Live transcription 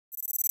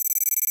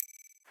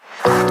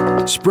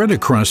Spread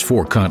across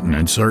 4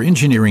 continents, our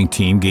engineering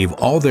team gave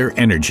all their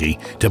energy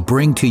to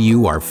bring to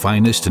you our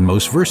finest and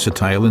most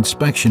versatile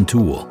inspection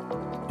tool.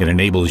 It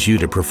enables you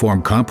to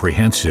perform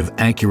comprehensive,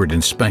 accurate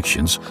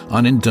inspections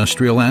on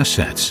industrial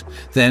assets.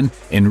 Then,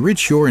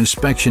 enrich your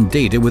inspection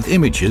data with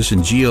images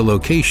and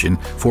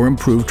geolocation for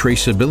improved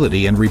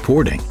traceability and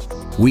reporting.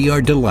 We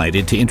are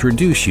delighted to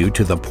introduce you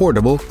to the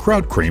portable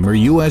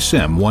Krautkrämer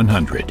USM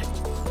 100.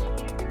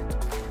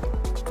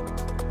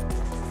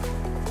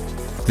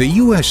 The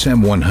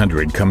USM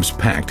 100 comes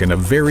packed in a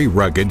very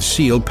rugged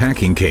sealed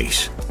packing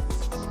case.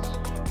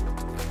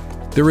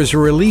 There is a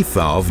relief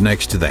valve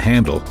next to the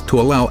handle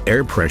to allow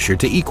air pressure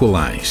to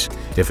equalize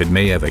if it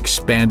may have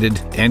expanded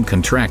and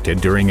contracted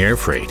during air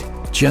freight.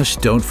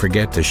 Just don't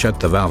forget to shut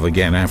the valve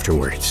again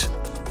afterwards.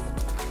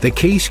 The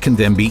case can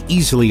then be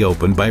easily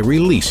opened by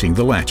releasing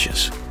the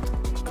latches.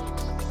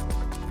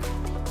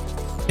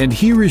 And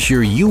here is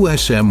your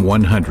USM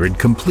 100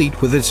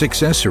 complete with its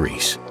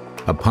accessories.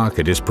 A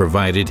pocket is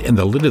provided in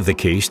the lid of the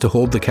case to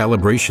hold the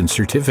calibration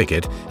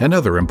certificate and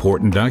other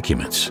important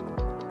documents.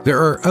 There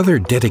are other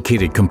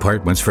dedicated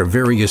compartments for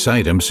various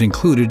items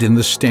included in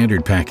the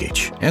standard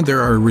package, and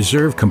there are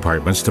reserve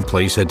compartments to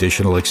place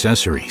additional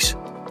accessories.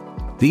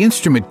 The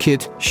instrument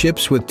kit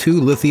ships with 2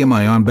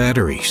 lithium-ion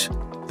batteries.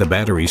 The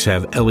batteries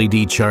have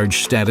LED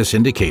charge status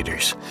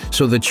indicators,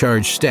 so the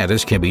charge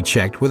status can be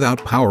checked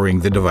without powering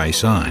the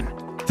device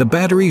on. The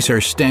batteries are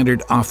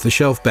standard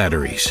off-the-shelf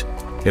batteries.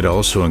 It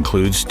also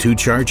includes 2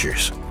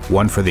 chargers,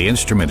 one for the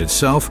instrument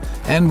itself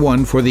and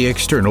one for the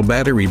external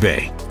battery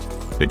bay.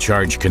 The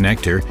charge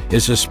connector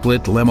is a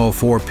split LEMO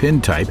 4-pin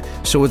type,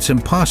 so it's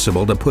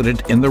impossible to put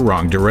it in the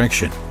wrong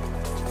direction.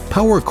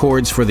 Power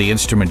cords for the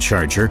instrument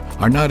charger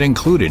are not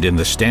included in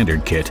the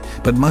standard kit,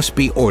 but must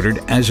be ordered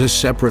as a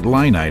separate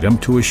line item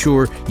to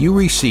assure you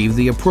receive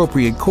the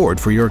appropriate cord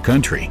for your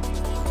country.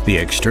 The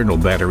external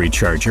battery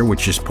charger,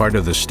 which is part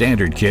of the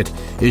standard kit,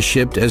 is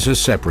shipped as a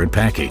separate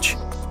package.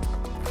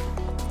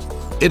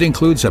 It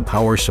includes a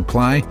power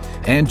supply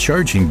and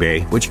charging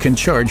bay which can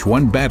charge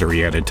 1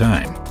 battery at a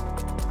time.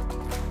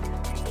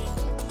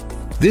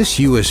 This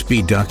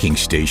USB docking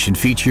station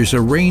features a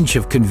range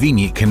of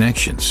convenient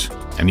connections: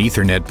 an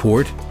Ethernet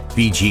port,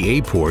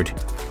 VGA port,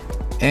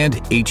 and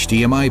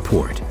HDMI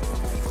port.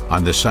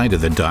 On the side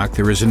of the dock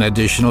there is an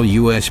additional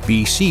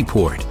USB-C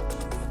port.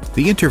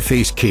 The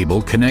interface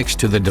cable connects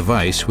to the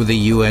device with a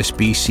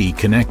USB-C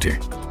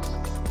connector.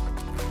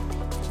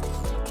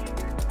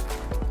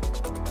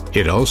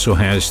 It also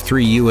has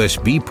 3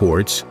 USB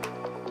ports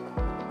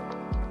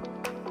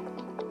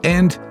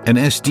and an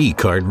SD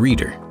card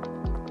reader.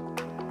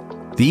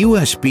 The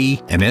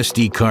USB and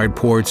SD card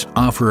ports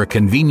offer a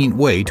convenient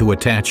way to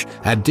attach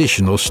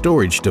additional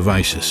storage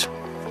devices.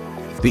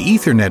 The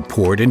Ethernet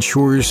port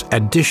ensures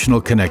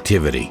additional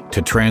connectivity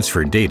to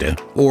transfer data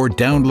or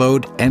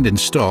download and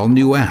install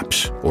new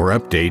apps or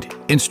update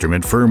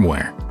instrument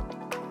firmware.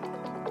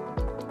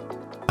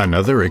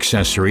 Another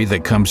accessory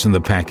that comes in the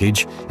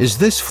package is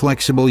this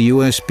flexible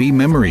USB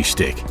memory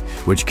stick,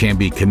 which can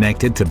be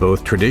connected to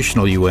both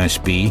traditional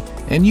USB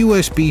and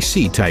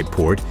USB-C type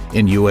port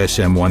in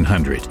USM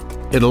 100.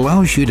 It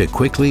allows you to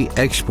quickly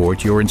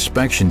export your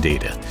inspection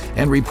data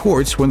and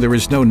reports when there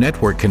is no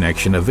network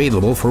connection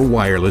available for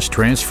wireless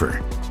transfer.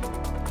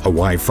 A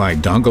Wi-Fi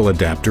dongle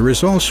adapter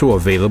is also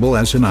available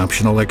as an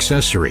optional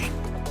accessory.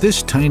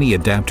 This tiny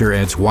adapter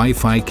adds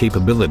Wi-Fi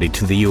capability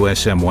to the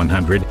USM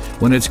 100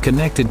 when it's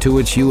connected to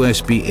its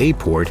USB-A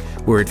port,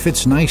 where it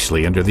fits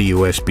nicely under the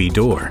USB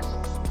door.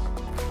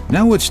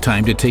 Now it's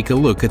time to take a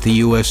look at the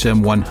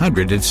USM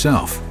 100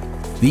 itself.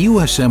 The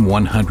USM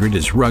 100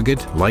 is rugged,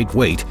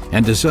 lightweight,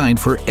 and designed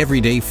for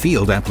everyday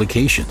field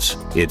applications.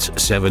 Its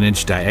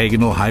 7-inch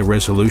diagonal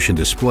high-resolution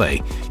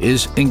display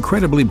is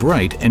incredibly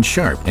bright and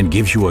sharp and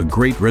gives you a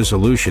great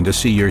resolution to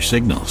see your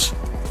signals.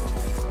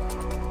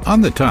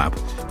 On the top,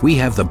 we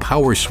have the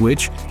power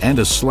switch and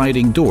a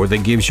sliding door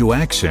that gives you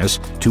access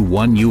to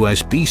 1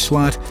 USB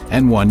slot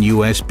and 1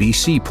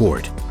 USB-C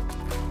port.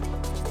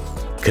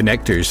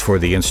 Connectors for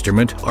the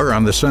instrument are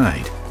on the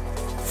side.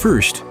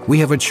 First, we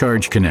have a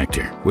charge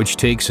connector, which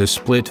takes a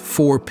split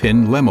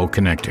 4-pin LEMO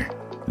connector.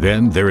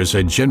 Then there is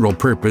a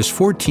general-purpose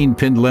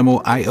 14-pin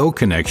LEMO I/O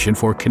connection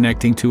for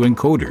connecting to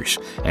encoders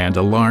and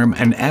alarm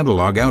and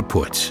analog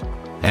outputs,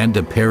 and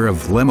a pair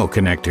of LEMO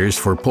connectors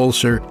for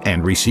pulsar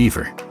and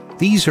receiver.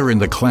 These are in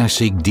the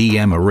classic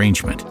DM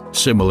arrangement,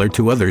 similar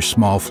to other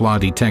small flaw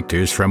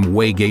detectors from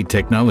Waygate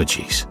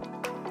Technologies.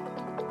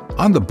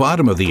 On the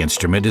bottom of the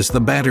instrument is the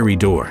battery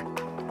door.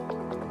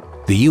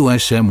 The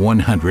USM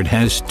 100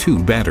 has 2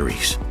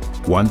 batteries,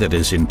 one that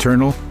is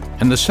internal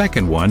and the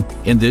second one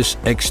in this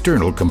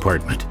external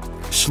compartment.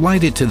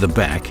 Slide it to the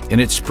back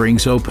and it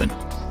springs open.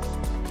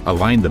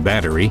 Align the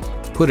battery,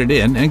 put it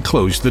in and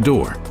close the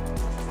door.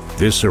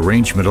 This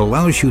arrangement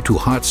allows you to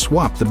hot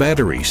swap the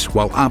batteries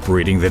while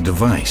operating the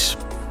device.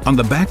 On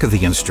the back of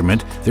the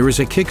instrument, there is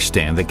a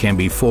kickstand that can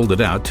be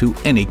folded out to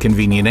any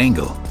convenient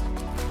angle.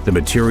 The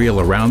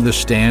material around the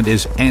stand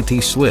is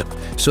anti-slip,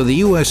 so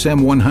the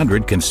USM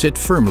 100 can sit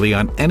firmly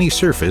on any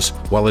surface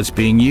while it's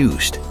being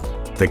used.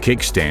 The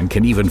kickstand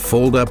can even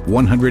fold up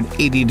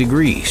 180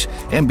 degrees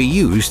and be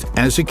used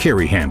as a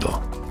carry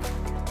handle.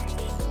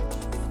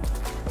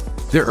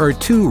 There are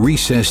two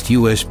recessed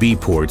USB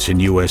ports in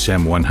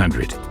USM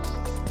 100.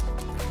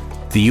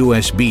 The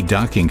USB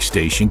docking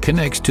station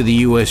connects to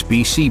the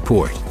USB-C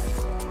port.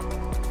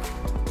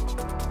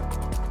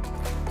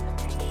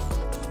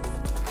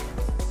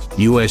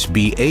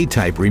 USB-A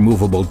type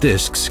removable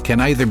discs can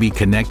either be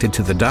connected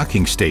to the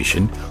docking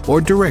station or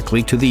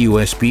directly to the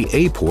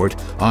USB-A port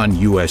on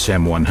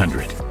USM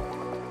 100.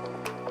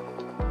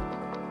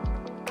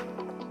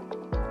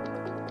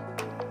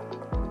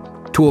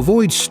 To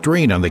avoid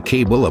strain on the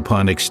cable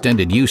upon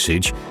extended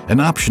usage, an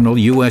optional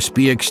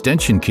USB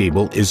extension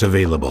cable is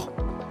available.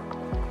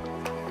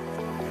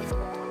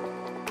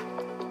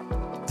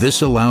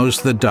 This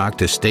allows the dock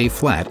to stay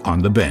flat on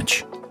the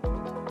bench.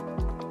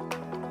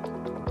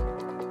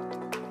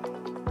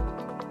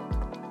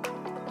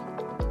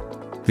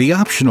 The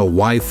optional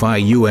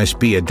Wi-Fi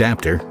USB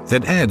adapter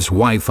that adds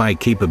Wi-Fi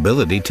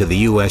capability to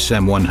the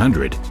USM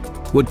 100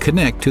 would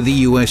connect to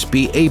the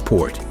USB-A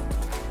port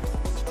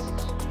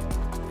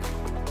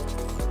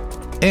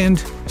and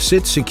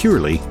sit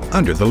securely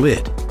under the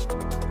lid.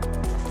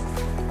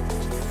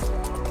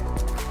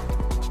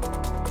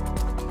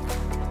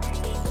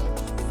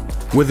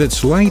 With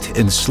its light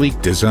and sleek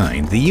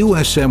design, the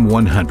USM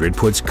 100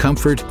 puts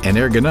comfort and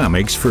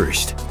ergonomics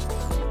first.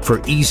 For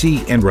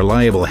easy and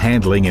reliable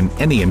handling in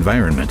any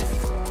environment,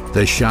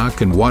 the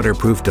shock and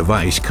waterproof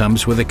device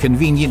comes with a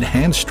convenient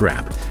hand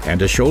strap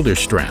and a shoulder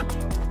strap.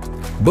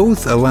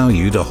 Both allow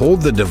you to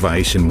hold the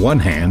device in one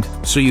hand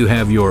so you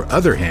have your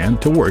other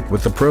hand to work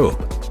with the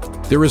probe.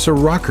 There is a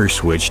rocker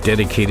switch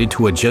dedicated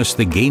to adjust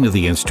the gain of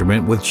the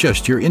instrument with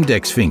just your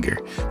index finger,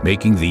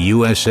 making the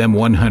USM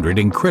 100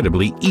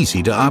 incredibly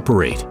easy to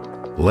operate.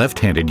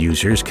 Left-handed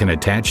users can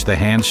attach the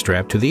hand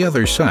strap to the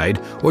other side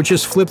or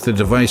just flip the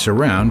device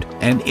around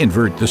and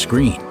invert the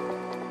screen.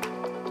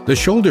 The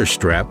shoulder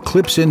strap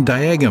clips in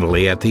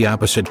diagonally at the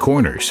opposite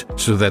corners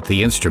so that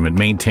the instrument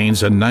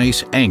maintains a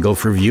nice angle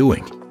for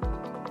viewing.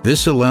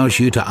 This allows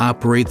you to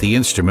operate the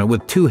instrument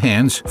with two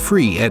hands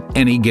free at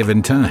any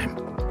given time.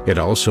 It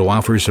also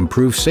offers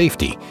improved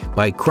safety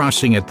by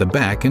crossing at the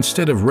back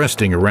instead of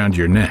resting around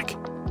your neck.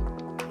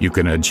 You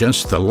can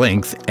adjust the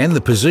length and the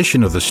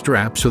position of the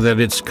strap so that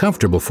it's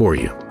comfortable for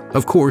you.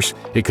 Of course,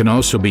 it can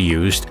also be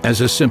used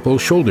as a simple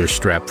shoulder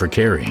strap for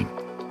carrying.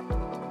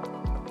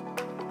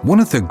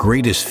 One of the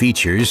greatest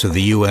features of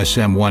the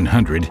USM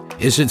 100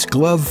 is its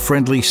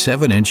glove-friendly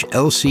 7-inch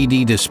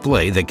LCD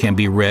display that can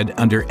be read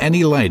under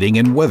any lighting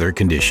and weather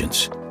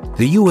conditions.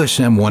 The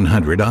USM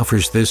 100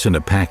 offers this in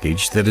a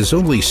package that is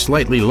only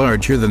slightly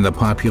larger than the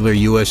popular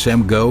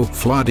USM Go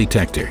flaw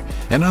detector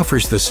and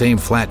offers the same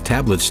flat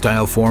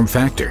tablet-style form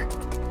factor.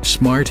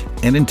 Smart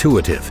and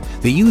intuitive,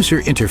 the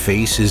user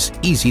interface is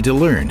easy to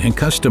learn and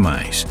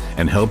customize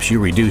and helps you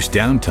reduce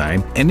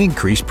downtime and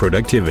increase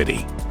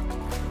productivity.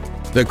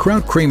 The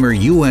Krautkrämer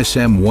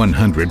USM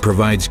 100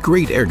 provides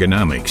great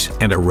ergonomics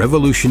and a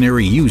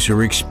revolutionary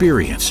user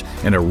experience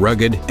in a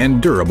rugged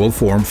and durable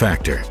form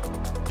factor.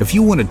 If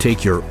you want to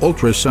take your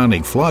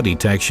ultrasonic flaw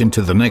detection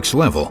to the next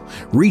level,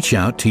 reach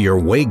out to your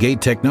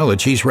Waygate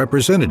Technologies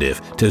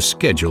representative to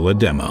schedule a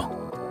demo.